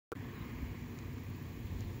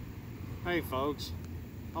Hey folks,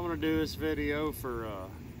 I'm going to do this video for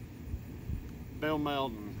Bill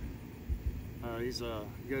Melton. He's a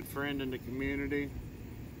good friend in the community.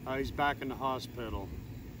 He's back in the hospital.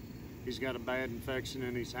 He's got a bad infection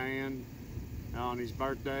in his hand. On his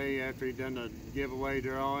birthday, after he'd done the giveaway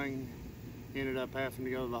drawing, he ended up having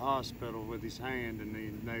to go to the hospital with his hand,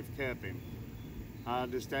 and they've kept him. I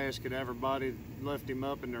just ask that everybody lift him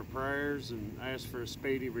up in their prayers and ask for a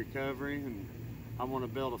speedy recovery. And I want to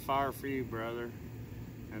build a fire for you, brother,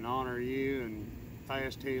 and honor you and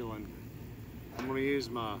fast healing. I'm going to use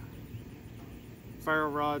my ferro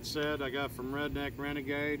rod set I got from Redneck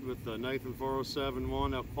Renegade with the Nathan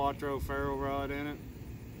 4071 El Quattro ferro rod in it.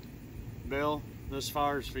 Bill, this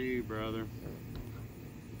fire's for you, brother.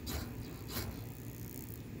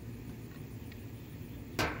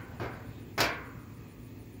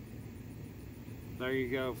 There you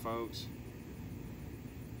go, folks.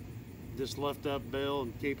 Just lift up Bill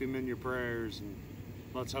and keep him in your prayers, and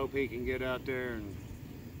let's hope he can get out there and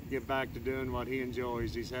get back to doing what he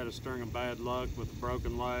enjoys. He's had a string of bad luck with a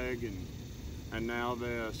broken leg and now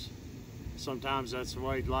this. Sometimes that's the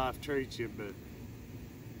way life treats you, but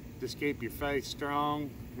just keep your faith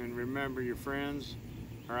strong and remember your friends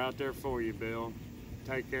are out there for you, Bill.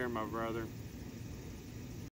 Take care, my brother.